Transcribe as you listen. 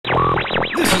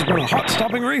has been a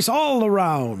hot-stopping race all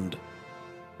around.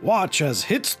 Watch as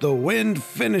Hits the Wind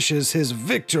finishes his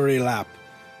victory lap.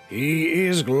 He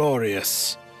is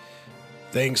glorious.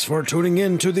 Thanks for tuning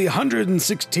in to the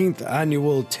 116th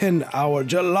annual 10-hour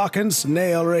Jalak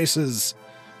Snail races.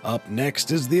 Up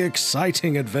next is the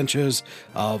exciting adventures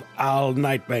of Al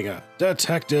Nightbanger,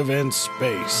 Detective in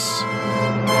Space.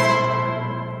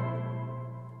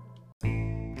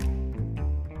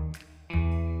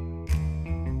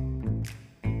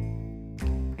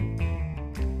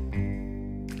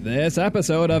 This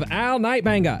episode of Al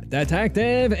Nightbanger,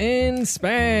 Detective in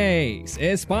Space,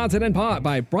 is sponsored in part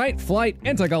by Bright Flight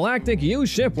Intergalactic U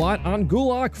Shipwat on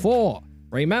Gulak 4.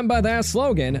 Remember their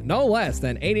slogan, no less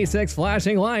than 86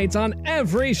 flashing lights on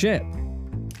every ship.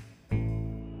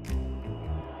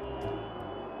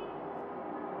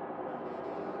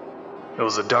 It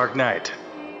was a dark night,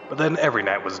 but then every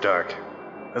night was dark.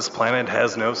 This planet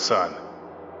has no sun.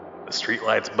 The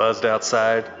streetlights buzzed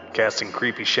outside, casting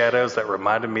creepy shadows that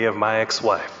reminded me of my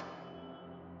ex-wife.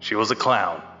 She was a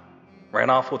clown. Ran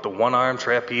off with the one-armed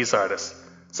trapeze artist.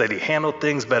 Said he handled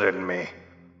things better than me.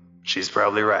 She's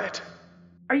probably right.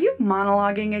 Are you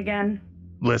monologuing again?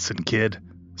 Listen, kid.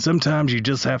 Sometimes you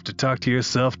just have to talk to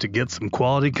yourself to get some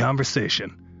quality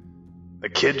conversation. The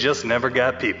kid just never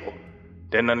got people.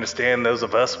 Didn't understand those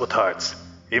of us with hearts,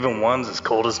 even ones as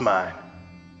cold as mine.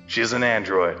 She's an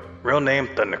android, real name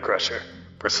Thundercrusher,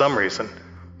 for some reason,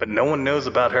 but no one knows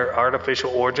about her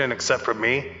artificial origin except for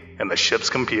me and the ship's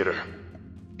computer.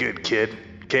 Good kid,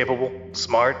 capable,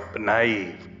 smart, but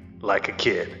naive, like a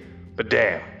kid. But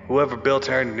damn, whoever built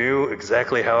her knew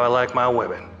exactly how I like my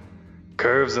women.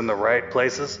 Curves in the right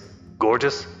places,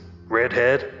 gorgeous,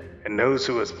 redhead, and knows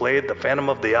who has played the Phantom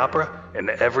of the Opera in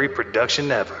every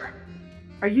production ever.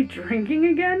 Are you drinking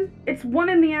again? It's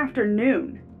 1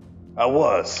 p.m. I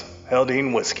was.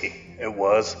 Haldane whiskey. It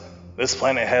was. This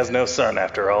planet has no sun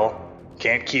after all.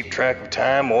 Can't keep track of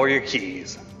time or your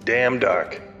keys. Damn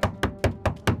dark.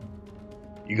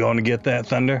 You going to get that,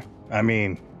 Thunder? I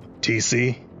mean,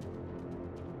 TC?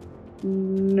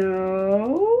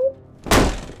 No.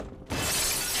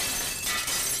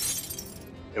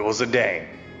 It was a dame.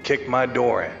 Kicked my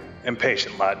door in.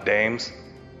 Impatient lot, dames.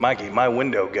 Mikey, my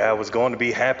window guy, was going to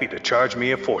be happy to charge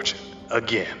me a fortune.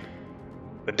 Again.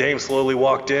 The dame slowly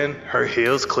walked in, her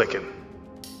heels clicking.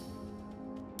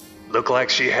 Looked like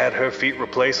she had her feet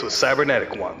replaced with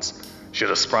cybernetic ones. Should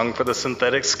have sprung for the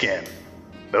synthetic skin.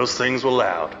 Those things were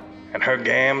loud, and her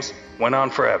gams went on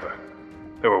forever.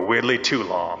 They were weirdly too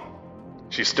long.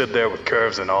 She stood there with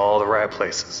curves in all the right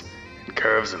places, and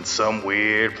curves in some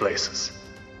weird places.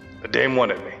 The dame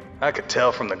wanted me. I could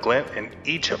tell from the glint in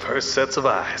each of her sets of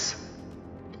eyes.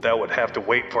 But that would have to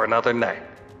wait for another night.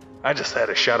 I just had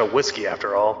a shot of whiskey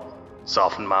after all.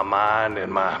 Softened my mind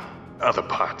and my other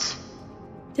parts.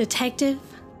 Detective,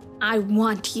 I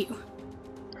want you.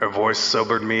 Her voice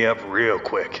sobered me up real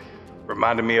quick.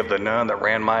 Reminded me of the nun that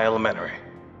ran my elementary.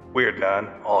 Weird nun,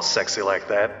 all sexy like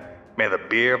that. May the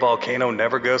beer volcano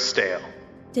never go stale.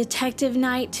 Detective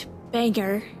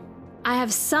Nightbanger, I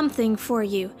have something for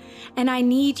you, and I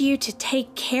need you to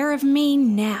take care of me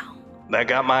now. That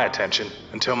got my attention,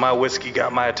 until my whiskey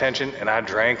got my attention and I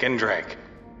drank and drank.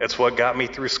 It's what got me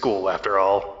through school after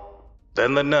all.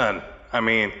 Then the nun,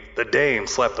 the dame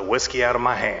slapped the whiskey out of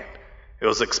my hand. It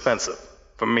was expensive,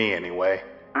 for me anyway.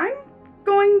 I'm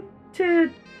going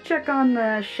to check on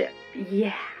the ship.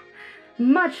 Yeah,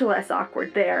 much less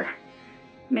awkward there.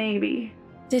 Maybe.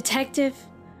 Detective,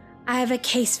 I have a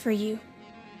case for you,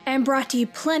 and brought you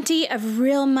plenty of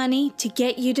real money to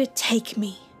get you to take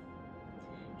me.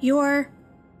 Your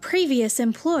previous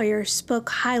employer spoke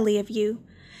highly of you,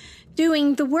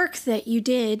 doing the work that you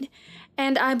did,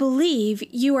 and I believe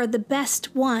you are the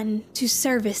best one to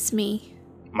service me.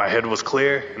 My head was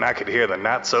clear, and I could hear the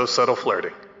not-so-subtle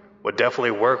flirting. Would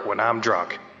definitely work when I'm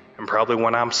drunk, and probably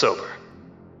when I'm sober.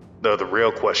 Though the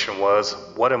real question was,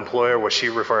 what employer was she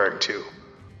referring to?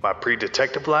 My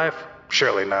pre-detective life?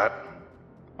 Surely not.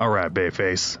 Alright,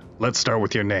 Bayface, let's start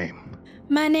with your name.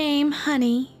 My name,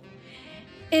 honey,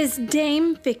 is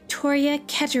Dame Victoria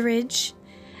Ketteridge,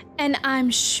 and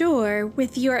I'm sure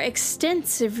with your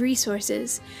extensive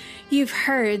resources, you've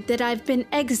heard that I've been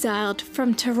exiled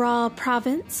from Taral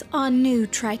Province on New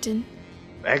Triton.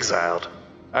 Exiled?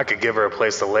 I could give her a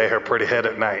place to lay her pretty head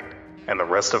at night, and the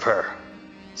rest of her.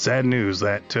 Sad news,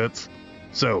 that, Toots.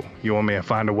 So, you want me to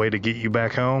find a way to get you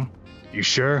back home? You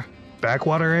sure?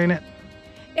 Backwater, ain't it?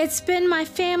 It's been my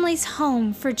family's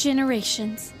home for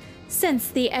generations. Since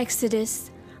the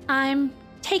Exodus, I'm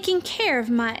taking care of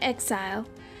my exile.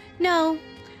 No,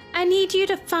 I need you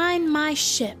to find my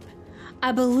ship.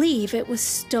 I believe it was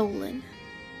stolen.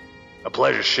 A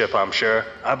pleasure ship, I'm sure.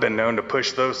 I've been known to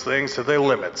push those things to their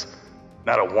limits.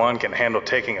 Not a one can handle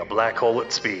taking a black hole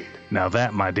at speed. Now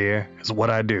that, my dear, is what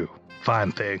I do.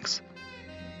 Find things.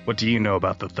 What do you know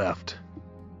about the theft?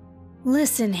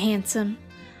 Listen, handsome.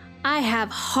 I have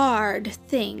hard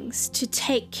things to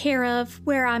take care of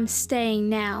where I'm staying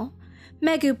now.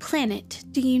 Megu Planet,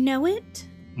 do you know it?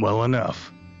 Well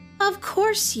enough. Of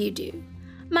course you do.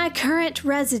 My current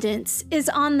residence is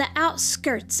on the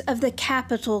outskirts of the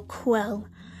capital, Quell.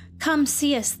 Come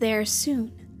see us there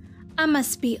soon. I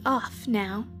must be off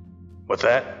now. With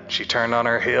that, she turned on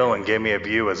her heel and gave me a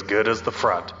view as good as the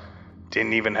front.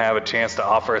 Didn't even have a chance to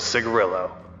offer a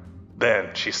cigarillo. Then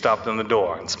she stopped in the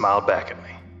door and smiled back at me.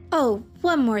 Oh,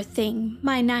 one more thing,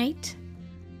 my knight.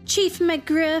 Chief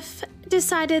McGriff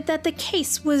decided that the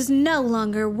case was no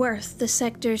longer worth the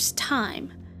sector's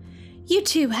time. You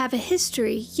two have a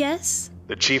history, yes?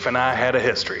 The chief and I had a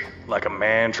history, like a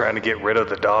man trying to get rid of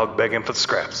the dog begging for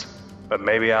scraps. But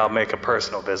maybe I'll make a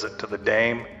personal visit to the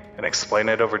dame and explain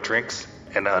it over drinks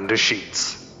and under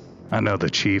sheets. I know the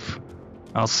chief.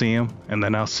 I'll see him, and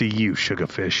then I'll see you,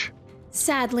 Sugarfish.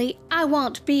 Sadly, I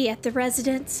won't be at the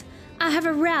residence. I have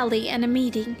a rally and a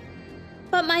meeting.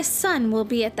 But my son will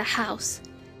be at the house.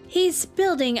 He's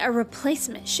building a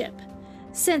replacement ship,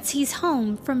 since he's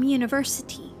home from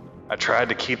university. I tried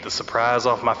to keep the surprise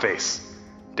off my face.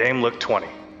 Dame looked 20,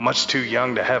 much too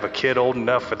young to have a kid old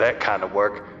enough for that kind of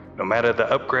work, no matter the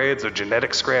upgrades or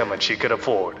genetic scrambling she could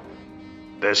afford.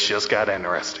 This just got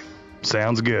interesting.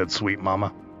 Sounds good, sweet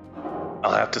mama.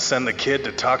 I'll have to send the kid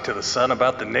to talk to the son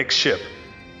about the Nyx ship.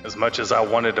 As much as I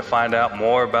wanted to find out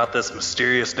more about this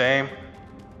mysterious dame,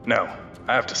 no,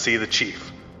 I have to see the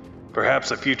chief.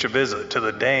 Perhaps a future visit to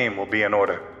the dame will be in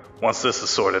order, once this is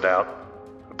sorted out.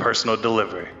 A personal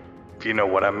delivery, if you know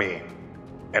what I mean.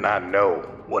 And I know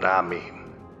what I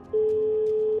mean.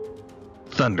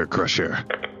 Thunder Crusher.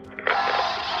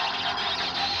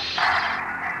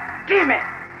 Damn it!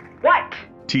 What?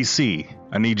 TC,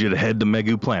 I need you to head to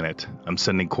Megu Planet. I'm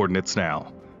sending coordinates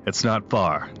now. It's not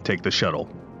far. Take the shuttle.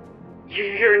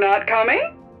 You're not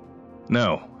coming?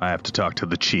 No, I have to talk to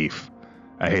the chief.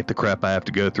 I hate the crap I have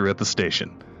to go through at the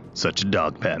station. Such a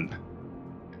dog pen.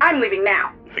 I'm leaving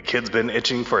now. The kid's been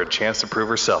itching for a chance to prove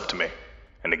herself to me,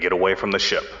 and to get away from the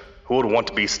ship. Who would want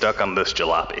to be stuck on this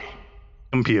jalopy?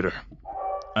 Computer.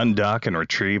 Undock and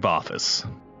retrieve office.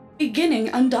 Beginning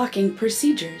undocking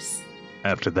procedures.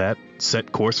 After that,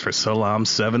 set course for Salam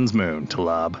 7's moon,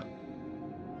 Talab.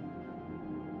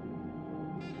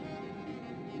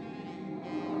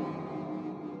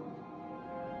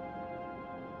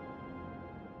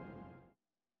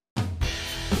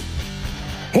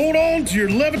 Hold on to your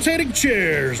levitating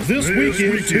chairs. This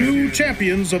weekend, two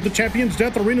champions of the Champions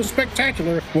Death Arena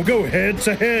Spectacular will go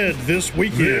head-to-head this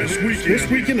weekend. This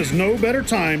weekend is no better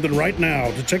time than right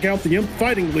now to check out the Imp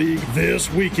Fighting League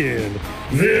this weekend.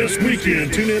 This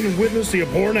weekend, tune in and witness the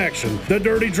abhorrent action, the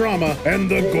dirty drama, and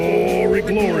the gory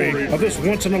glory of this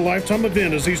once-in-a-lifetime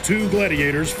event as these two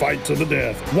gladiators fight to the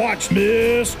death. Watch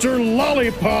Mr.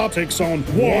 Lollipop takes on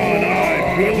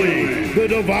One-Eyed Willie, the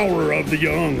devourer of the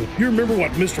young. You remember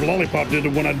what Mr. Lollipop did to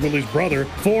One-Eyed Willie's brother,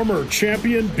 former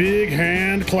champion Big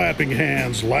Hand Clapping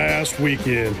Hands, last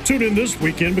weekend. Tune in this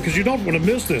weekend because you don't want to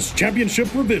miss this championship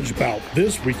revenge bout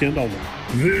this weekend only.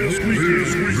 This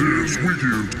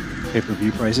weekend.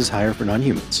 Pay-per-view prices higher for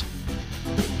non-humans.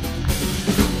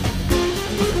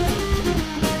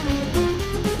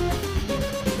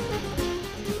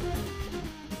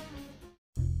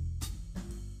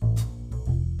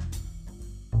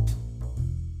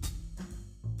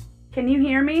 Can you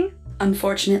hear me?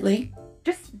 Unfortunately.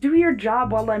 Just do your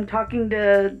job while I'm talking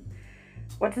to...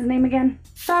 What's his name again?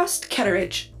 Faust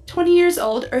Ketteridge, 20 years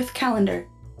old, Earth calendar.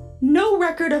 No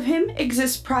record of him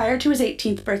exists prior to his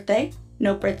 18th birthday.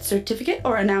 No birth certificate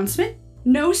or announcement.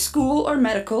 No school or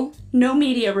medical. No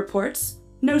media reports.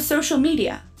 No social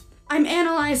media. I'm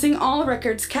analyzing all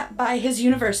records kept by his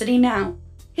university now.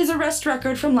 His arrest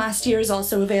record from last year is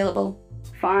also available.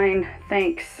 Fine,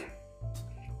 thanks.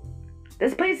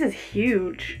 This place is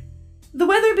huge. The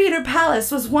Weatherbeater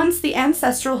Palace was once the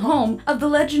ancestral home of the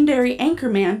legendary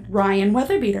anchorman Ryan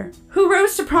Weatherbeater, who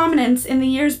rose to prominence in the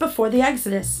years before the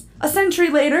Exodus. A century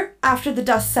later, after the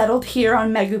dust settled here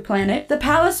on Megu Planet, the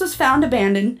palace was found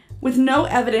abandoned with no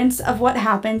evidence of what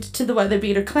happened to the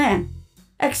Weatherbeater clan,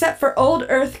 except for old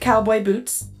earth cowboy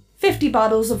boots, 50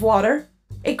 bottles of water,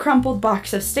 a crumpled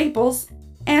box of staples,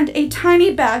 and a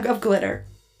tiny bag of glitter.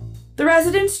 The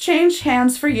residence changed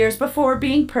hands for years before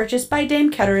being purchased by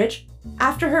Dame Ketteridge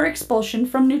after her expulsion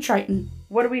from New Triton.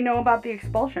 What do we know about the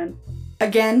expulsion?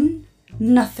 Again,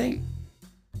 nothing.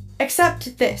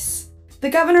 Except this. The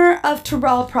governor of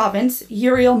Tural province,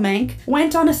 Uriel Mank,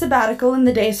 went on a sabbatical in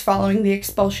the days following the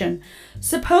expulsion,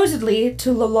 supposedly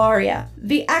to Lolaria.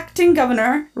 The acting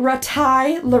governor,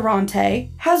 Ratai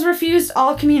Laronte, has refused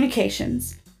all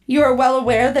communications. You are well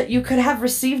aware that you could have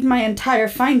received my entire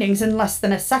findings in less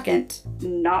than a second.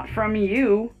 Not from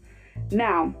you.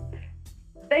 Now,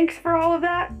 thanks for all of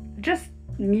that. Just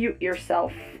mute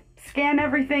yourself. Scan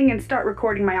everything and start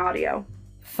recording my audio.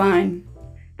 Fine.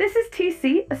 This is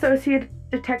TC, Associate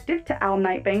Detective to Al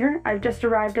Nightbanger. I've just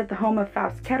arrived at the home of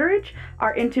Faust Ketteridge,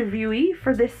 our interviewee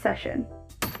for this session.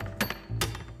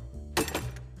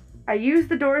 I use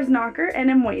the door's knocker and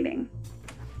am waiting.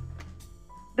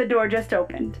 The door just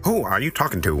opened. Who are you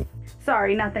talking to?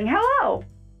 Sorry, nothing. Hello!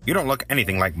 You don't look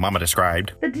anything like Mama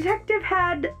described. The detective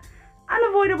had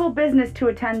unavoidable business to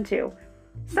attend to.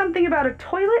 Something about a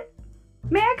toilet?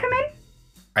 May I come in?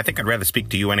 I think I'd rather speak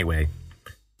to you anyway.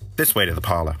 This way to the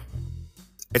parlor.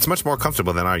 It's much more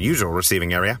comfortable than our usual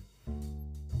receiving area.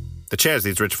 The chairs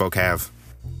these rich folk have.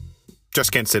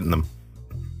 Just can't sit in them.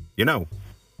 You know,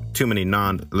 too many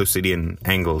non-Lucidian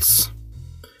angles.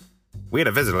 We had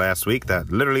a visitor last week that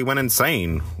literally went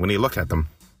insane when he looked at them.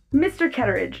 Mr.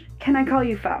 Ketteridge, can I call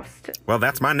you Faust? Well,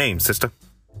 that's my name, sister.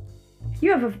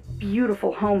 You have a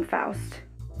beautiful home, Faust.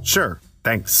 Sure,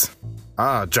 thanks.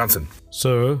 Johnson.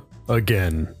 Sir,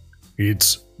 again,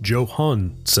 it's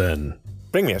Johansen.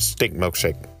 Bring me a steak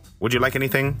milkshake. Would you like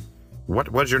anything?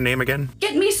 What was your name again?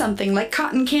 Get me something like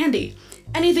cotton candy.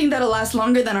 Anything that'll last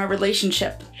longer than our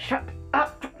relationship. Shut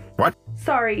up. What?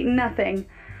 Sorry, nothing.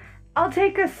 I'll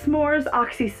take a s'mores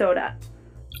oxy soda.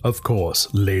 Of course,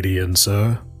 lady and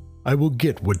sir. I will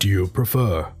get what you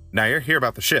prefer. Now you're here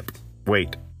about the ship.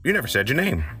 Wait, you never said your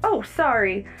name. Oh,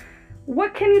 sorry.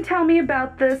 What can you tell me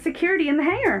about the security in the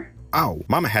hangar? Oh,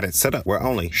 Mama had it set up where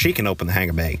only she can open the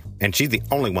hangar bay, and she's the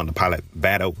only one to pilot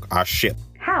Bad Oak, our ship.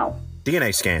 How?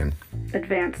 DNA scan.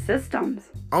 Advanced systems.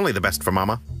 Only the best for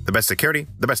Mama. The best security,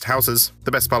 the best houses,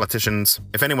 the best politicians.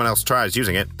 If anyone else tries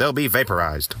using it, they'll be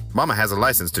vaporized. Mama has a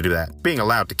license to do that. Being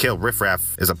allowed to kill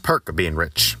riffraff is a perk of being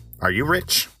rich. Are you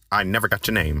rich? I never got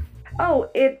your name. Oh,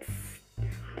 it's...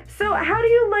 So how do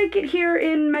you like it here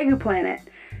in Megaplanet?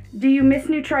 Do you miss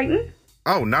New Triton?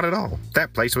 Oh, not at all.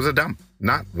 That place was a dump.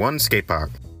 Not one skate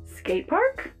park. Skate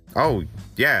park? Oh,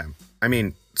 yeah. I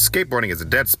mean, skateboarding is a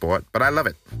dead sport, but I love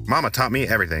it. Mama taught me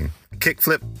everything.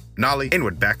 Kickflip, nollie,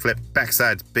 inward backflip,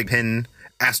 backsides big pin,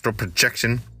 astral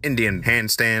projection, Indian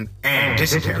handstand, and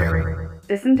dysentery.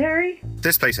 Dysentery?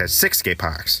 This place has 6 skate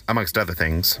parks, amongst other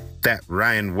things. That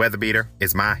Ryan Weatherbeater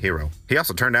is my hero. He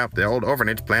also turned out the old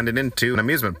orphanage planned it into an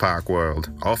amusement park world,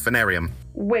 Orphanarium.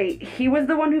 Wait, he was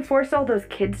the one who forced all those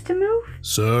kids to move?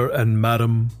 Sir and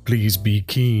madam, please be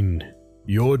keen.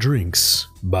 Your drinks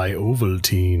by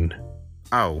Ovaltine.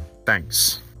 Oh,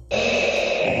 thanks.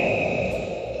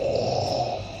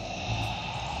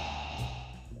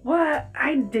 What?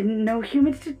 I didn't know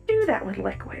humans could do that with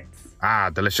liquids. Ah,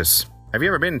 delicious. Have you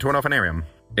ever been to an orphanarium?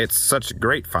 It's such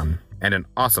great fun, and an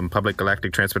awesome public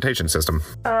galactic transportation system.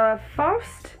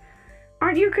 Faust?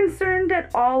 Aren't you concerned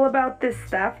at all about this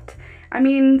theft? I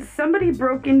mean, somebody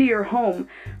broke into your home,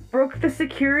 broke the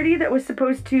security that was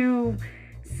supposed to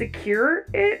secure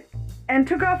it, and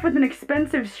took off with an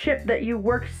expensive ship that you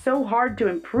worked so hard to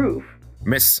improve.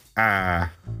 Miss,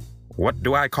 what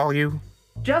do I call you?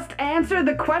 Just answer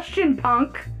the question,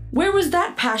 punk. Where was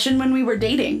that passion when we were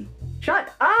dating?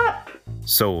 Shut up!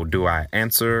 So, do I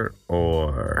answer,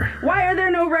 or... Why are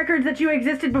there no records that you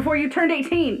existed before you turned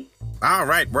 18? All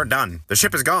right, we're done. The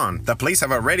ship is gone. The police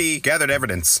have already gathered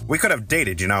evidence. We could have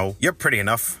dated, you know. You're pretty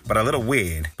enough, but a little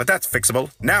weird. But that's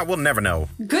fixable. Now we'll never know.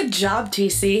 Good job,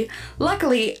 TC.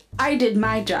 Luckily, I did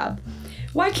my job.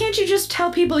 Why can't you just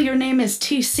tell people your name is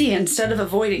TC instead of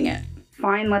avoiding it?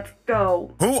 Fine, let's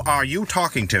go. Who are you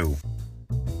talking to?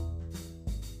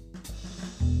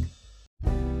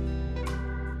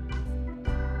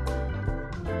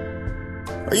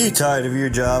 Are you tired of your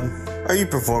job? Are you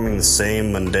performing the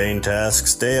same mundane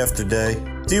tasks day after day?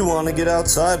 Do you want to get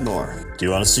outside more? Do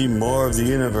you want to see more of the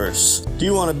universe? Do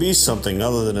you want to be something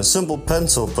other than a simple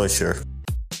pencil pusher?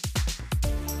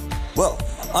 Well,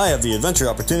 I have the adventure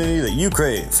opportunity that you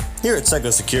crave. Here at Psycho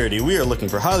Security, we are looking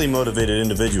for highly motivated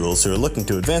individuals who are looking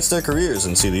to advance their careers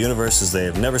and see the universe as they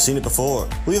have never seen it before.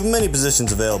 We have many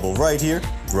positions available right here,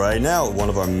 right now at one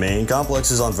of our main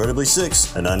complexes on Vertibly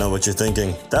 6. And I know what you're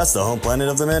thinking. That's the home planet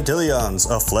of the Mantillions,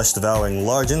 a flesh-devouring,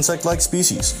 large insect-like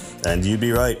species. And you'd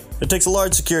be right. It takes a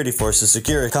large security force to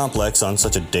secure a complex on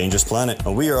such a dangerous planet,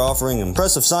 and we are offering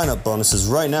impressive sign-up bonuses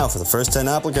right now for the first 10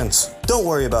 applicants. Don't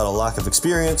worry about a lack of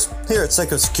experience. Here at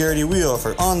Psycho Security, we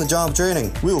offer on-the-job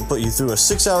training. We will put you through a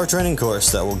 6-hour training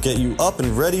course that will get you up and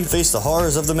ready to face the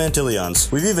horrors of the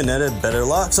Mantillions. We've even added better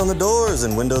locks on the doors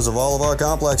and windows of all of our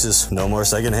complexes. No more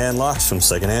secondhand locks from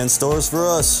secondhand stores for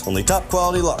us. Only top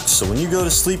quality locks, so when you go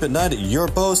to sleep at night at your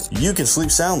post, you can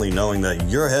sleep soundly knowing that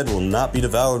your head will not be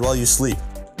devoured while you sleep.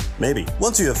 Maybe.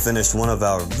 Once you have finished one of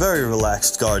our very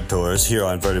relaxed guard tours here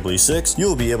on Vertibly 6, you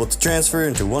will be able to transfer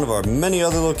into one of our many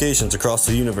other locations across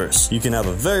the universe. You can have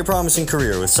a very promising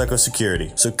career with Psycho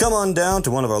Security. So come on down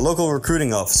to one of our local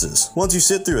recruiting offices. Once you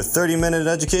sit through a 30-minute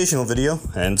educational video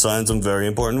and sign some very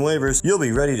important waivers, you'll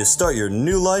be ready to start your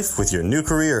new life with your new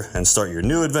career and start your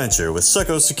new adventure with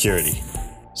Psycho Security.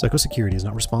 Psycho Security is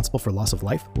not responsible for loss of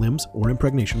life, limbs, or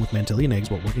impregnation with Mantillion eggs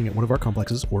while working at one of our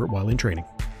complexes or while in training.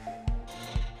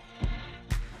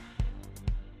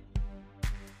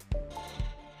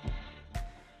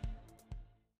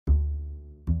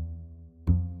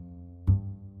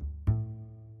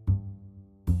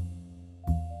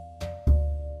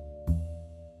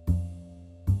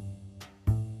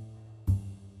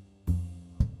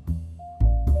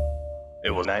 It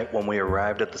was night when we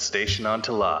arrived at the station on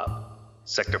Talab.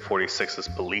 Sector 46's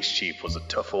police chief was a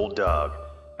tough old dog,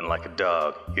 and like a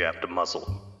dog, you have to muzzle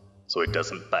him, so he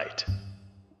doesn't bite.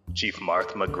 Chief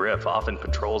Marth McGriff often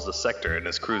patrols the sector in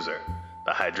his cruiser,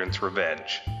 the Hydrant's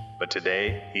Revenge, but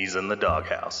today he's in the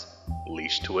doghouse,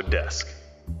 leashed to a desk.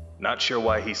 Not sure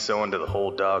why he's so into the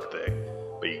whole dog thing,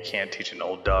 but you can't teach an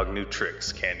old dog new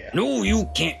tricks, can ya? No, you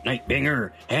can't,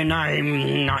 Nightbanger, and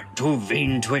I'm not too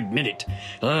vain to admit it,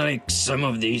 like some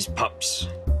of these pups.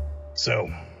 So,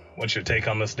 what's your take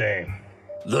on this dame?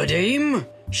 The dame?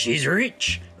 She's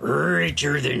rich,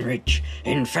 richer than rich.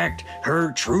 In fact,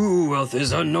 her true wealth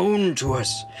is unknown to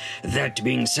us. That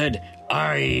being said,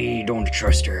 I don't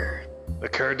trust her. The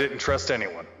Cur didn't trust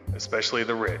anyone, especially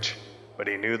the rich, but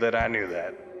he knew that I knew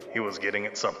that. He was getting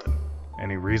at something.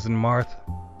 Any reason, Marth?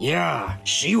 Yeah,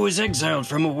 she was exiled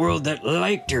from a world that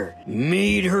liked her,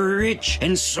 made her rich,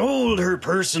 and sold her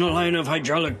personal line of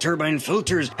hydraulic turbine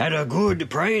filters at a good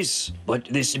price. But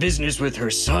this business with her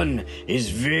son is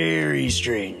very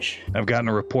strange. I've gotten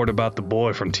a report about the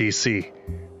boy from TC.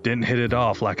 Didn't hit it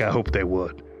off like I hoped they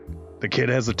would. The kid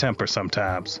has a temper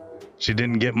sometimes. She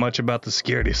didn't get much about the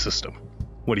security system.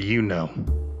 What do you know?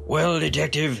 Well,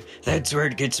 Detective, that's where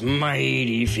it gets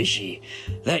mighty fishy.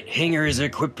 That hangar is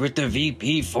equipped with the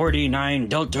VP-49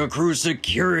 Delta Crew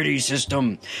security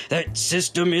system. That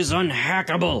system is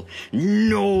unhackable.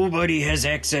 Nobody has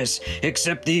access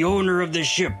except the owner of the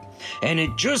ship. And it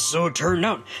just so turned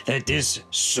out that this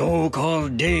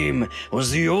so-called dame was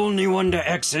the only one to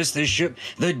access the ship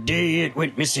the day it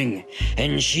went missing.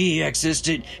 And she accessed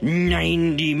it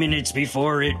 90 minutes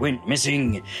before it went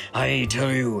missing. I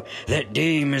tell you, that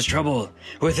dame is trouble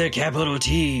with a capital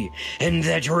T, and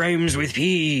that rhymes with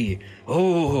P.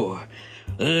 Oh,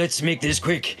 let's make this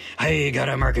quick. I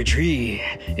gotta mark a tree,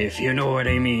 if you know what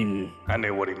I mean. I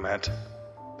knew what he meant.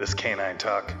 This canine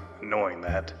talk, knowing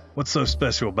that. What's so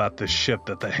special about this ship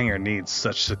that the hangar needs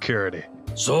such security?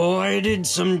 So I did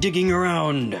some digging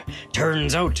around.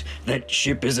 Turns out that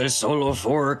ship is a Solo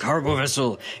 4 cargo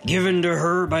vessel given to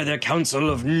her by the Council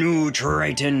of New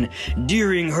Triton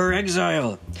during her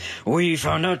exile. We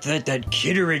found out that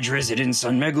Kitteridge residence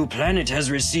on Megu Planet has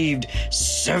received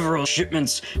several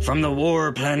shipments from the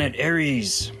war planet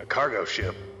Ares. A cargo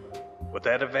ship? With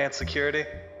that advanced security?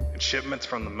 And shipments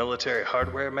from the military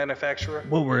hardware manufacturer?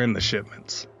 What were in the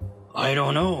shipments? I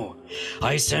don't know.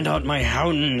 I sent out my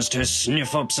hounds to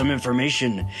sniff up some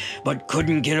information, but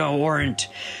couldn't get a warrant,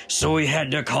 so we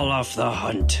had to call off the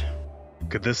hunt.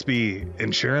 Could this be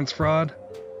insurance fraud?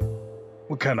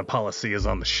 What kind of policy is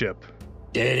on the ship?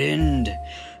 Dead end.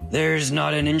 There's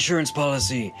not an insurance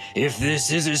policy. If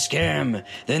this is a scam,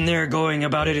 then they're going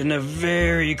about it in a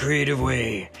very creative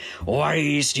way.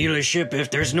 Why steal a ship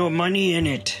if there's no money in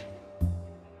it?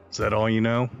 Is that all you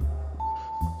know?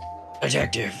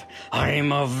 Detective,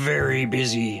 I'm a very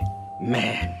busy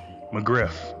man.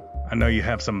 McGriff, I know you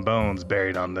have some bones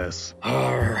buried on this.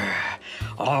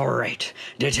 All right,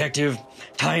 Detective,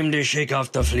 time to shake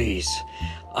off the fleas.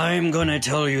 I'm gonna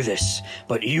tell you this,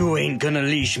 but you ain't gonna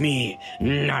leash me.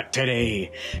 Not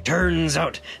today. Turns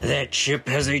out that ship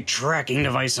has a tracking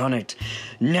device on it.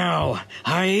 Now,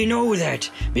 I know that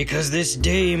because this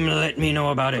dame let me know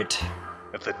about it.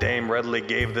 If the dame readily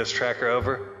gave this tracker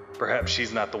over, perhaps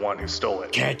she's not the one who stole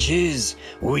it. Catch is,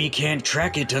 we can't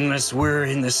track it unless we're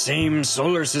in the same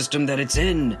solar system that it's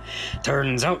in.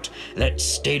 Turns out that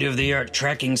state-of-the-art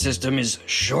tracking system is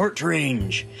short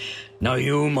range. Now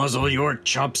you muzzle your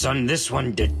chops on this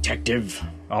one, Detective.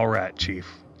 All right, Chief.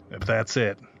 If that's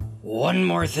it, one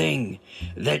more thing.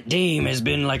 That dame has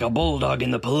been like a bulldog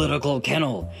in the political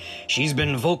kennel. She's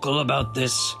been vocal about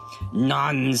this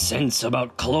nonsense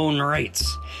about clone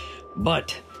rights.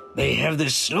 But they have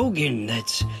this slogan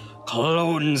that's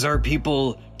clones are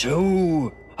people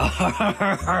too.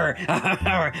 I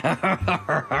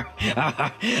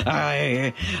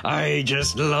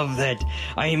just love that.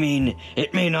 I mean,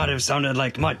 it may not have sounded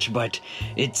like much, but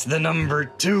it's the number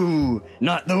 2,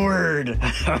 not the word.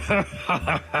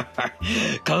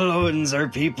 Clones are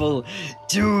people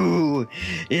too.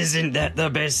 Isn't that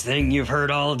the best thing you've heard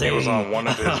all day? He was on one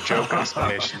of his joke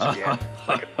explanations again.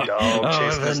 Like a dog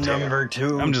chasing his tail. Number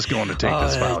 2. I'm just going to take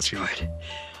this file, Chief. Good.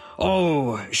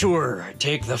 Oh, sure.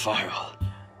 Take the file.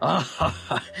 I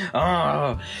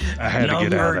had to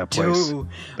get out of that place. 2.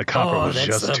 The copper was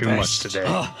just too much today.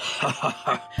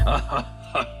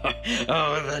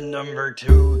 The number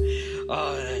 2.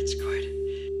 Oh, that's good.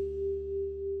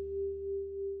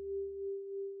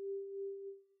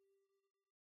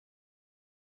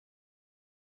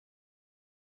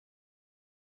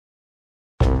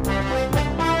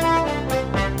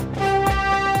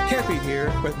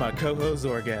 With my co-host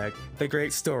Zorgag, the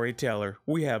great storyteller.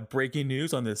 We have breaking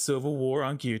news on the Civil War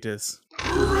on Cutis.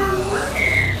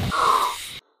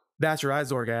 That's right,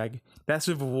 Zorgag. That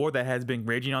civil war that has been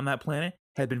raging on that planet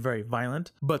had been very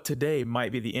violent, but today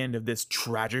might be the end of this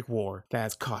tragic war that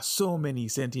has cost so many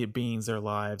sentient beings their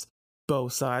lives.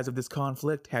 Both sides of this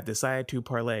conflict have decided to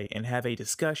parlay and have a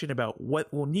discussion about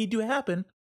what will need to happen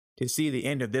to see the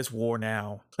end of this war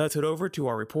now. Let's head over to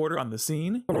our reporter on the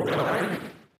scene.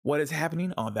 What is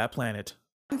happening on that planet?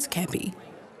 It's Kepi.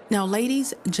 Now,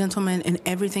 ladies, gentlemen, and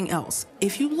everything else,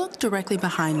 if you look directly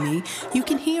behind me, you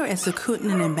can hear as the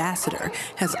Kutanan ambassador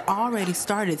has already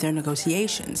started their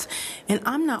negotiations, and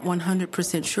I'm not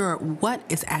 100% sure what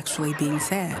is actually being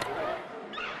said.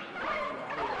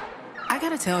 I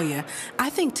gotta tell you, I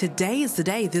think today is the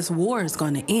day this war is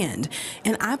going to end,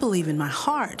 and I believe in my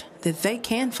heart that they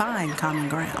can find common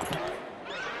ground.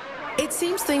 It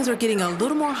seems things are getting a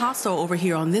little more hostile over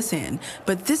here on this end,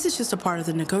 but this is just a part of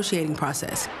the negotiating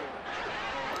process.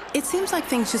 It seems like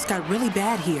things just got really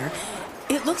bad here.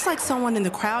 It looks like someone in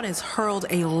the crowd has hurled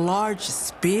a large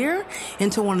spear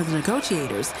into one of the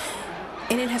negotiators,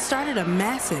 and it has started a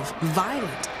massive,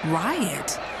 violent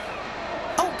riot.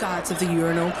 Oh, gods of the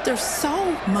urinal, there's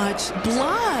so much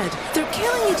blood! They're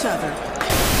killing each other!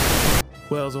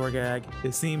 Well, Zorgag,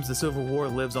 it seems the Civil War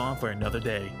lives on for another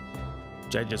day.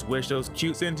 I just wish those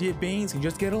cute sentient beings can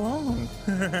just get along.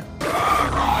 Let's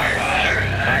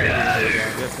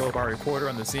hope our reporter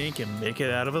on the scene can make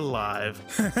it out of it alive.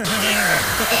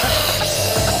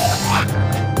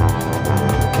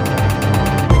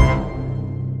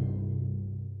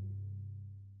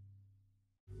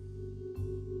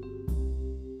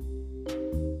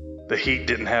 The heat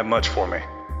didn't have much for me,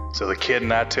 so the kid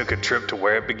and I took a trip to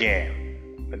where it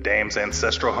began, the dame's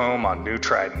ancestral home on New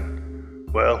Triton.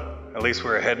 Well, at least we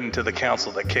were heading to the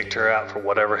council that kicked her out for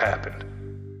whatever happened.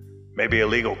 Maybe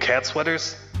illegal cat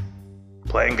sweaters?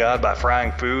 Playing God by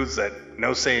frying foods that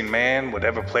no sane man would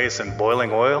ever place in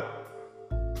boiling oil?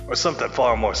 Or something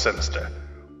far more sinister,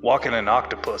 walking an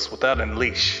octopus without a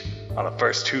leash on the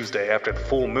first Tuesday after the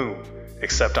full moon,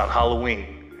 except on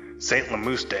Halloween, St.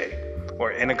 Lamousse Day,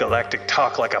 or Intergalactic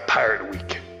Talk Like a Pirate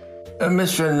Week.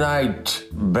 Mr.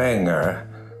 Nightbanger,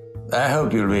 I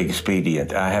hope you'll be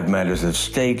expedient. I have matters of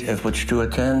state at which to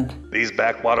attend. These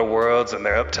backwater worlds and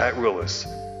their uptight rulers.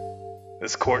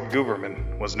 This court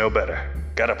Gooberman was no better.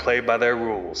 Gotta play by their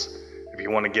rules if you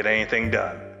want to get anything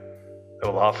done.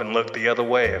 They'll often look the other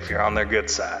way if you're on their good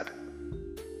side.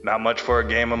 Not much for a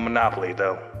game of Monopoly,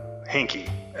 though. Hinky,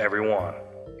 every one.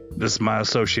 This is my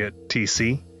associate,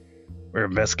 TC. We're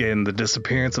investigating the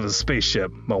disappearance of a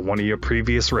spaceship by one of your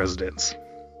previous residents.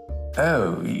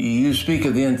 Oh, you speak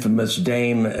of the infamous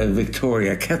Dame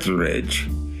Victoria Kettleridge.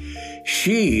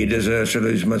 She deserves to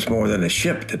lose much more than a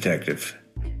ship, Detective.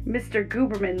 Mr.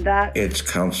 Gooberman, that... It's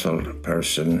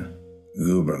Councilperson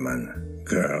Gooberman,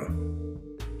 girl.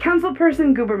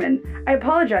 Councilperson Gooberman, I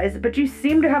apologize, but you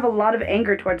seem to have a lot of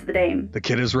anger towards the dame. The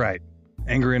kid is right.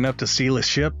 Angry enough to steal a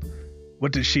ship?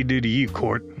 What did she do to you,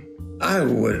 Court? I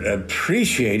would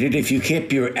appreciate it if you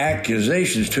kept your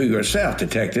accusations to yourself,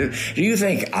 Detective. Do you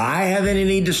think I have any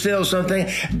need to steal something?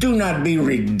 Do not be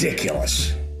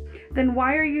ridiculous. Then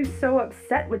why are you so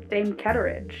upset with Dame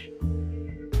Kettleridge?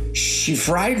 She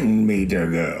frightened me, dear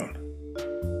girl.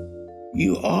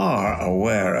 You are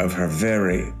aware of her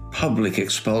very public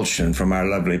expulsion from our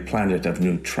lovely planet of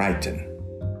New Triton.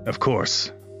 Of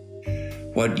course.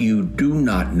 What you do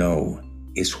not know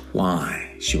is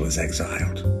why she was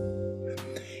exiled.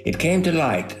 It came to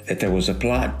light that there was a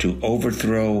plot to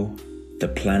overthrow the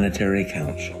Planetary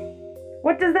Council.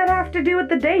 What does that have to do with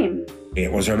the dame?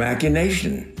 It was her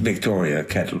machination, Victoria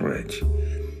Kettleridge.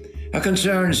 A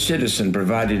concerned citizen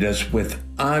provided us with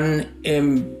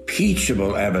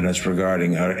unimpeachable evidence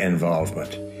regarding her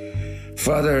involvement.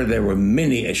 Further, there were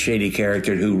many a shady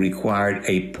character who required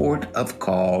a port of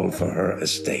call for her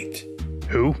estate.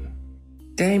 Who?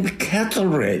 Dame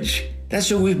Kettleridge. That's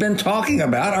who we've been talking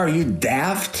about. Are you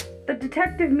daft? The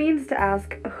detective means to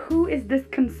ask, who is this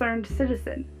concerned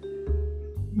citizen?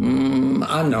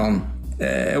 Unknown.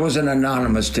 It was an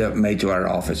anonymous tip made to our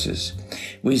offices.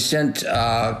 We sent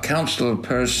council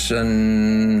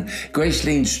person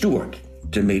Graceline Stewart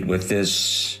to meet with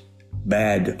this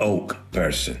Bad Oak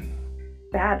person.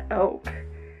 Bad Oak?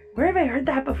 Where have I heard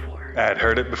that before? I'd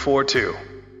heard it before, too.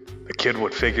 The kid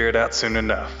would figure it out soon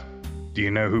enough. Do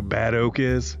you know who Bad Oak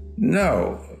is?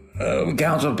 No.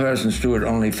 Councilperson Stewart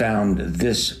only found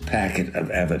this packet of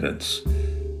evidence.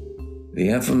 The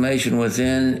information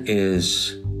within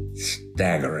is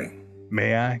staggering.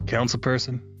 May I,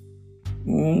 Councilperson?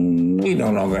 We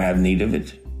no longer have need of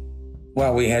it.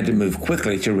 While we had to move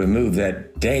quickly to remove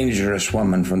that dangerous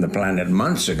woman from the planet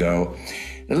months ago,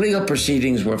 the legal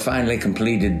proceedings were finally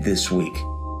completed this week.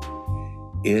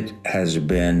 It has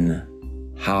been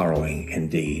harrowing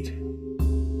indeed.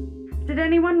 Did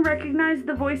anyone recognize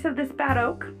the voice of this Bad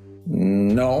Oak?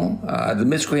 No, the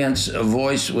miscreant's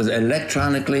voice was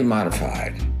electronically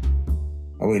modified.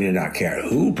 We did not care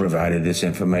who provided this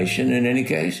information in any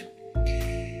case.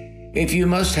 If you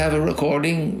must have a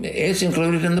recording, it's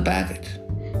included in the packet.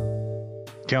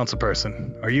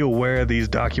 Councilperson, are you aware these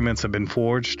documents have been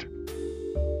forged?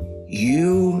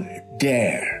 You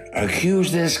dare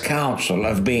accuse this council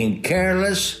of being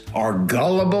careless or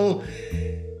gullible?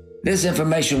 This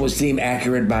information was deemed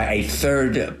accurate by a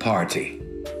third party.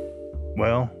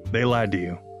 Well, they lied to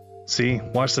you. See,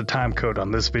 watch the time code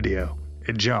on this video.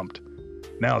 It jumped.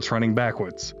 Now it's running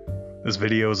backwards. This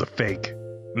video is a fake.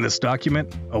 In this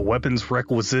document, a weapons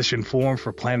requisition form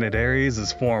for Planet Ares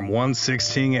is Form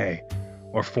 116A,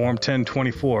 or Form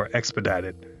 1024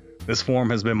 expedited. This form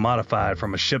has been modified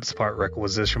from a ship's part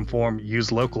requisition form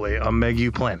used locally on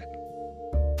Megu Planet.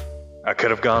 I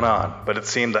could have gone on, but it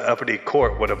seemed the uppity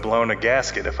court would have blown a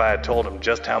gasket if I had told him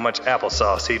just how much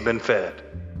applesauce he'd been fed.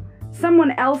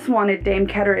 Someone else wanted Dame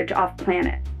Kettleridge off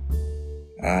planet.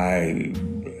 I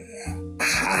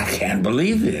can't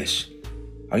believe this.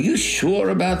 Are you sure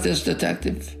about this,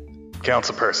 Detective?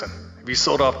 Councilperson, have you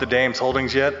sold off the dame's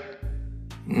holdings yet?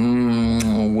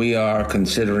 We are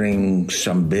considering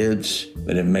some bids,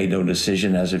 but have made no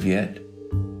decision as of yet.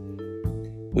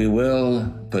 We will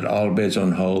put all bids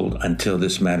on hold until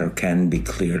this matter can be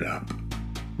cleared up.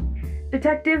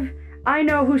 Detective, I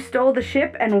know who stole the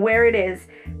ship and where it is.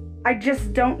 I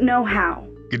just don't know how.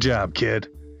 Good job, kid.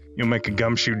 You'll make a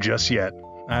gumshoe just yet.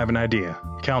 I have an idea.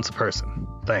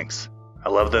 Councilperson, thanks. I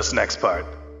love this next part.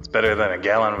 It's better than a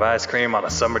gallon of ice cream on a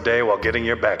summer day while getting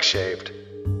your back shaved.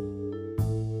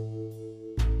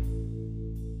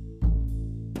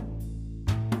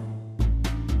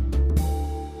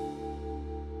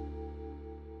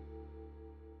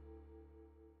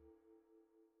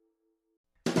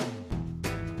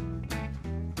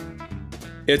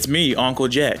 It's me, Uncle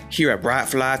Jet, here at Bright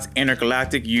Flight's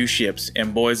Intergalactic U-Ships,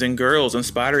 and boys and girls and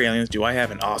spider aliens, do I have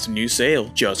an awesome new sale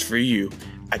just for you.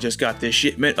 I just got this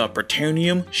shipment of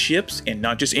Protonium ships, and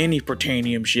not just any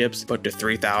Protonium ships, but the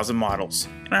 3000 models.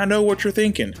 And I know what you're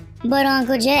thinking. But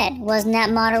Uncle Jet, wasn't that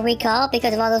model recalled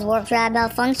because of all those warp drive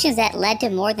malfunctions that led to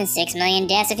more than 6 million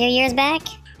deaths a few years back?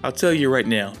 I'll tell you right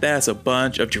now, that's a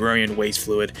bunch of Geronian waste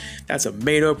fluid. That's a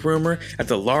made-up rumor that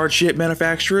the large ship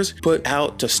manufacturers put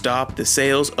out to stop the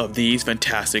sales of these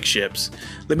fantastic ships.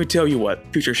 Let me tell you what,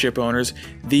 future ship owners,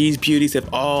 these beauties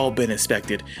have all been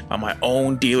inspected by my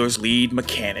own dealer's lead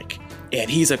mechanic. And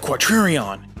he's a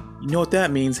Quaternion. You know what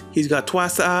that means? He's got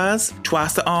twice the eyes,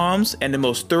 twice the arms, and the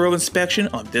most thorough inspection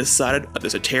on this side of the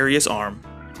Ceterius arm.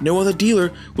 No other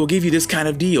dealer will give you this kind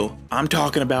of deal. I'm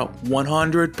talking about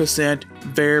 100%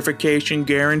 verification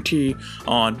guarantee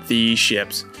on these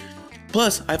ships.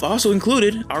 Plus, I've also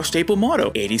included our staple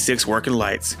motto, 86 working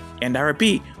lights. And I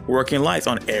repeat, working lights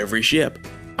on every ship.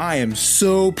 I am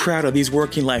so proud of these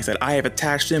working lights that I have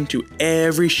attached them to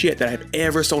every ship that I've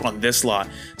ever sold on this lot.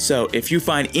 So if you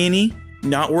find any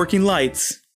not working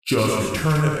lights, just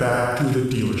return it back to the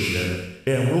dealership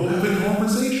and we'll have a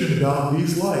conversation about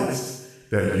these lights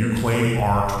that you claim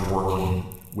aren't working,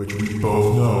 which we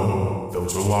both know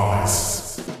those are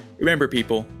lies. Remember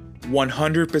people,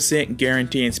 100%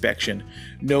 guarantee inspection.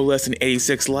 No less than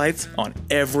 86 lights on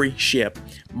every ship.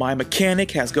 My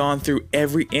mechanic has gone through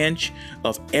every inch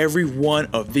of every one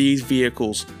of these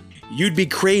vehicles. You'd be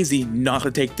crazy not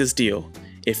to take this deal.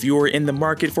 If you are in the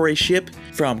market for a ship,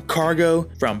 from cargo,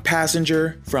 from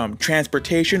passenger, from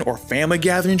transportation, or family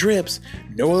gathering trips,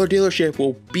 no other dealership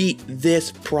will beat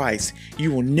this price.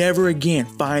 You will never again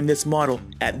find this model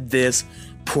at this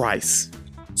price.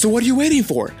 So what are you waiting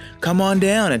for? Come on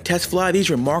down and test fly these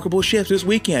remarkable ships this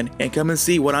weekend and come and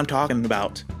see what I'm talking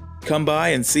about. Come by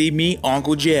and see me,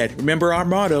 Uncle Jed. Remember our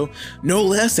motto, no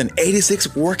less than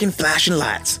 86 working flashing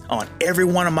lights on every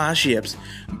one of my ships.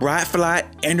 Bright Flight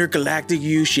Intergalactic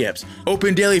U ships.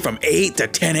 Open daily from 8 to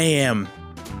 10 a.m.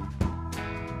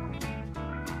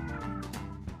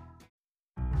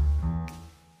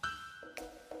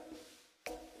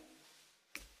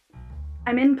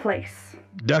 I'm in place.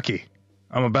 Ducky,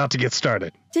 I'm about to get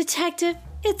started. Detective,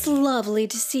 it's lovely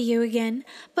to see you again,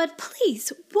 but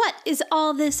please, what is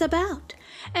all this about?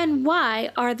 And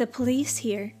why are the police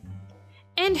here?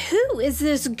 And who is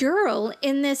this girl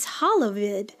in this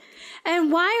holovid?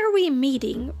 And why are we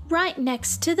meeting right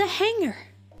next to the hangar?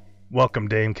 Welcome,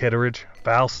 Dame Kitteridge,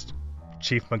 Faust,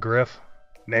 Chief McGriff,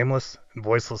 nameless and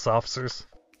voiceless officers.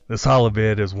 This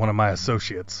holovid is one of my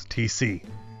associates, TC.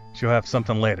 She'll have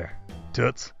something later.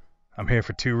 Toots, I'm here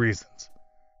for 2 reasons.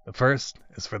 The first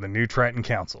is for the New Triton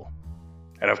Council.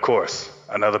 And of course,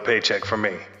 another paycheck for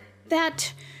me.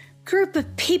 That group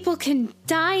of people can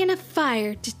die in a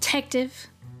fire, Detective.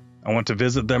 I want to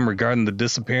visit them regarding the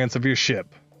disappearance of your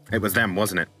ship. It was them,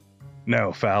 wasn't it?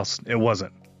 No, Faust, it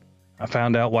wasn't. I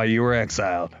found out why you were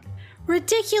exiled.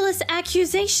 Ridiculous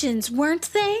accusations,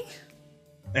 weren't they?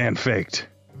 And faked.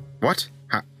 What?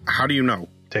 How do you know?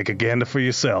 Take a gander for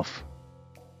yourself.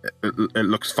 It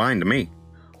looks fine to me.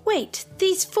 Wait,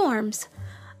 these forms.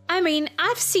 I mean,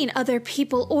 I've seen other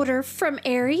people order from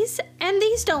Ares, and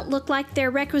these don't look like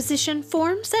their requisition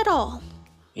forms at all.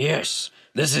 Yes,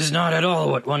 this is not at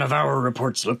all what one of our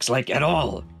reports looks like at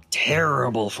all.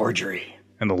 Terrible forgery.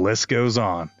 And the list goes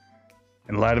on.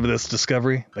 In light of this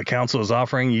discovery, the council is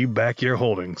offering you back your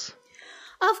holdings.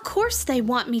 Of course they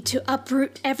want me to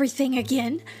uproot everything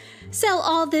again. Sell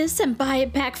all this and buy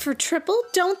it back for triple,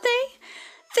 don't they?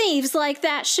 Thieves like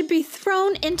that should be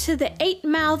thrown into the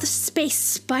 8-mouthed space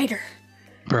spider.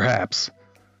 Perhaps.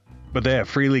 But they have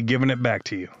freely given it back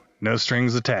to you. No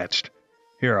strings attached.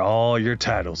 Here are all your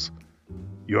titles.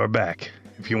 You're back,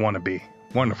 if you want to be.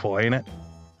 Wonderful, ain't it?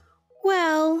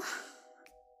 Well...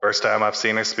 First time I've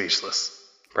seen her speechless.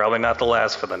 Probably not the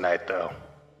last for the night, though.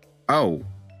 Oh,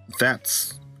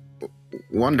 that's...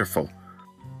 wonderful.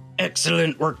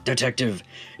 Excellent work, Detective.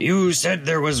 You said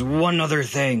there was one other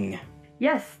thing.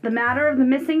 Yes, the matter of the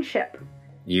missing ship.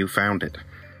 You found it.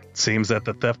 Seems that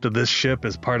the theft of this ship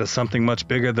is part of something much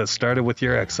bigger that started with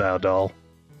your exile, doll.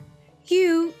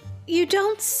 You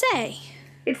don't say.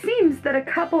 It seems that a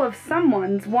couple of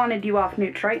someones wanted you off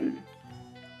New Triton.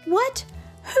 What?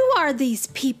 Who are these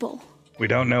people? We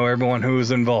don't know everyone who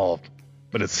is involved,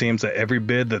 but it seems that every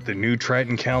bid that the New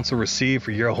Triton Council received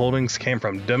for your holdings came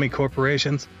from dummy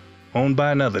corporations owned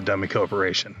by another dummy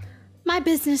corporation. My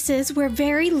businesses were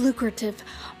very lucrative,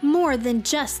 more than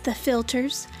just the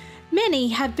filters. Many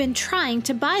have been trying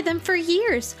to buy them for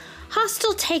years.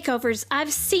 Hostile takeovers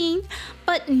I've seen,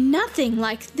 but nothing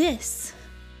like this.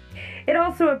 It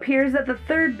also appears that the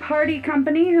third-party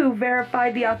company who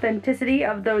verified the authenticity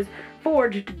of those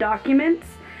forged documents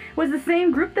was the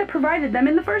same group that provided them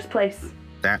in the first place.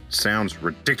 That sounds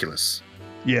ridiculous.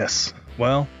 Yes,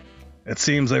 well, it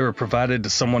seems they were provided to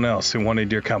someone else who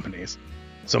wanted your companies.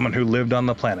 Someone who lived on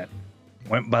the planet.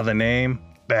 Went by the name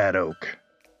Bad Oak.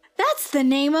 That's the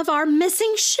name of our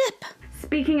missing ship.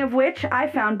 Speaking of which, I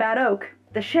found Bad Oak,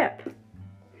 the ship.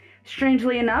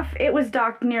 Strangely enough, it was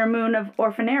docked near Moon of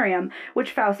Orphanarium,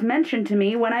 which Faust mentioned to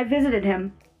me when I visited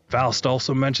him. Faust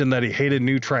also mentioned that he hated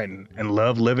New Triton and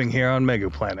loved living here on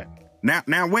Megaplanet.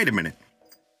 Now, wait a minute.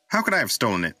 How could I have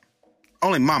stolen it?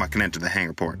 Only Mama can enter the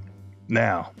hangar port.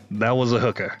 Now, that was a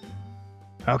hooker.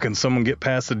 How can someone get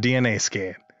past the DNA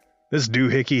scan? This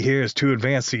doohickey here is too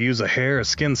advanced to use a hair or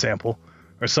skin sample,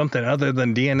 or something other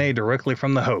than DNA directly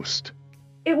from the host.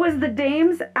 It was the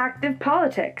dame's active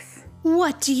politics.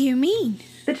 What do you mean?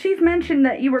 The chief mentioned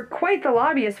that you were quite the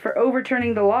lobbyist for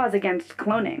overturning the laws against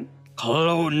cloning.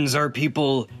 Clones are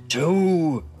people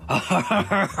too.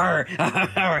 Right.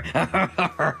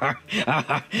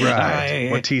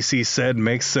 What TC said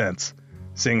makes sense,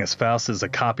 seeing as Faust is a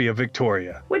copy of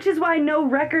Victoria. Which is why no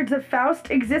records of Faust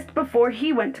exist before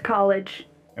he went to college.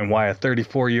 And why a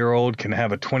 34-year-old can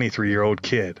have a 23-year-old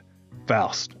kid.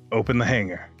 Faust, open the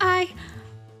hangar.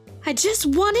 I I just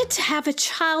wanted to have a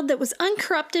child that was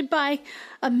uncorrupted by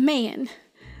a man.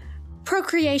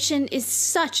 Procreation is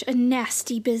such a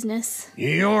nasty business.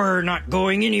 You're not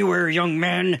going anywhere, young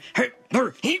man.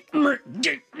 Put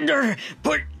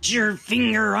your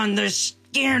finger on the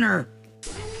scanner.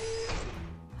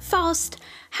 Faust,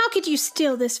 how could you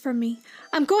steal this from me?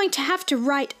 I'm going to have to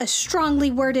write a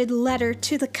strongly worded letter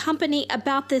to the company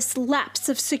about this lapse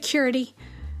of security.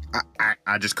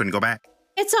 I just couldn't go back.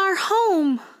 It's our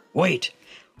home. Wait,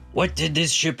 what did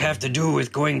this ship have to do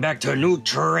with going back to New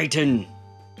Triton?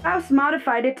 Faust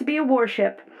modified it to be a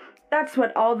warship. That's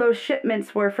what all those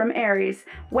shipments were from Ares.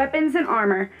 Weapons and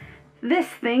armor. This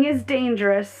thing is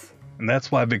dangerous. And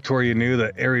that's why Victoria knew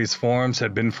that Ares forms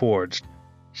had been forged.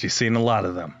 She's seen a lot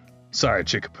of them. Sorry,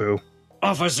 Chickapoo.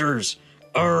 Officers,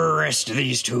 arrest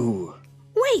these two.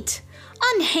 Wait!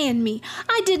 Unhand me!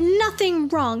 I did nothing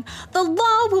wrong. The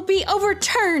law will be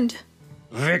overturned.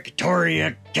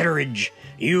 Victoria Kitteridge,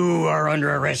 you are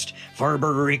under arrest for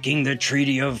breaking the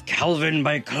Treaty of Calvin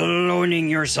by cloning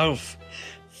yourself.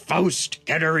 Faust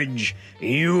Kitteridge,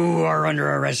 you are under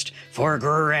arrest for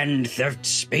grand theft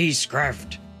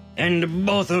spacecraft. And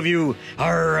both of you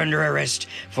are under arrest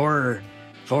for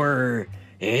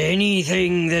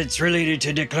anything that's related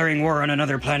to declaring war on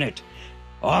another planet.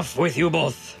 Off with you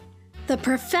both. The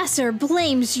professor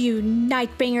blames you,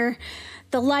 Nightbringer.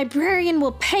 The librarian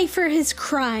will pay for his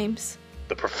crimes.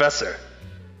 The Professor,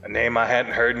 a name I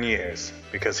hadn't heard in years,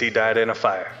 because he died in a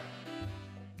fire.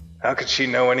 How could she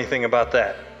know anything about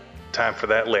that? Time for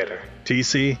that later.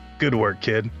 TC, good work,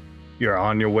 kid. You're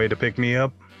on your way to pick me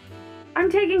up?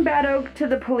 I'm taking Bad Oak to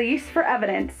the police for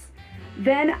evidence.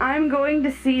 Then I'm going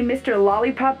to see Mr.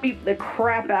 Lollipop beat the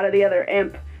crap out of the other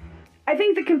imp. I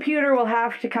think the computer will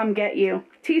have to come get you.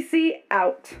 TC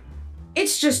out.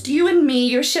 It's just you and me,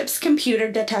 your ship's computer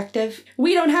detective.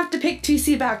 We don't have to pick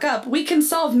TC back up. We can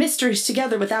solve mysteries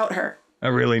together without her. I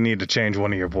really need to change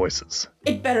one of your voices.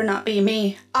 It better not be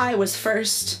me. I was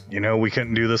first. You know, we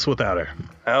couldn't do this without her.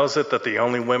 How is it that the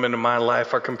only women in my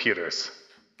life are computers?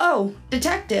 Oh,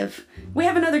 detective. We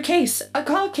have another case. A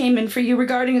call came in for you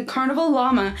regarding a carnival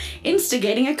llama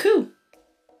instigating a coup.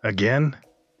 Again?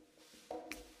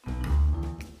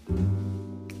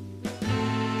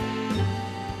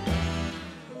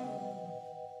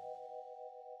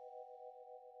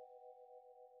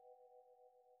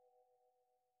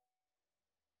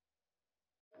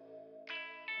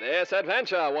 This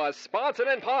adventure was sponsored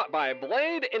in part by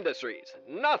Blade Industries.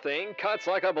 Nothing cuts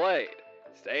like a blade.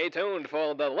 Stay tuned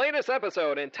for the latest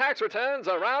episode in Tax Returns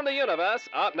Around the Universe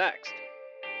up next.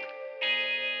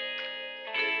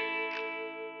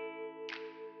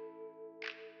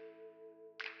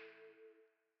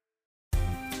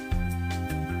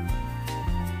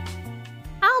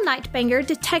 Al Nightbringer,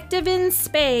 Detective in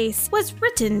Space was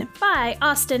written by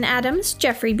Austin Adams,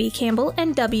 Jeffrey B. Campbell,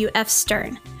 and W.F.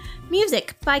 Stern.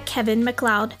 Music by Kevin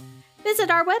MacLeod.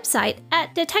 Visit our website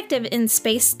at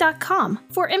detectiveinspace.com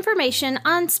for information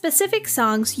on specific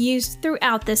songs used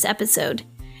throughout this episode.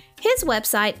 His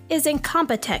website is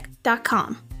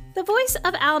incompetech.com. The voice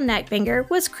of Al Nightbringer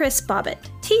was Chris Bobbitt.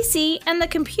 TC and the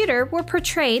computer were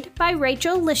portrayed by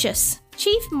Rachel Licious.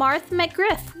 Chief Marth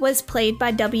McGriff was played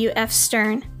by W.F.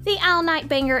 Stern. The Al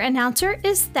Nightbringer announcer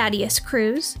is Thaddeus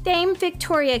Cruz. Dame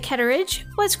Victoria Kitteridge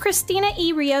was Christina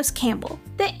E. Rios Campbell.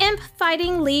 The Imp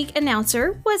Fighting League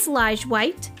announcer was Lige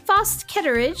White. Faust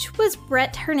Kitteridge was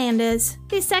Brett Hernandez.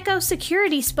 The Seco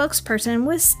security spokesperson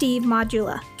was Steve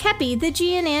Modula. Kepi, the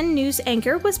GNN news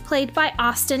anchor, was played by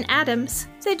Austin Adams.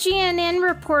 The GNN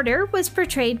reporter was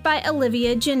portrayed by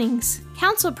Olivia Jennings.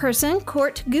 Councilperson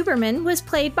Court Guberman was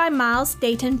played by Miles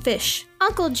Dayton Fish.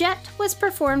 Uncle Jet was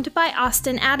performed by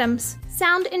Austin Adams.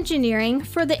 Sound engineering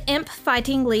for the Imp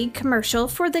Fighting League commercial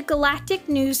for the Galactic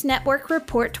News Network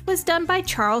report was done by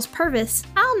Charles Purvis.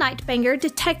 Al Nightbringer,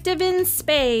 Detective in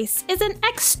Space is an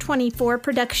X24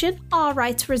 production, all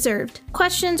rights reserved.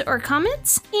 Questions or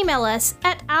comments? Email us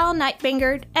at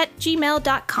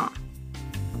alnightbringer@gmail.com.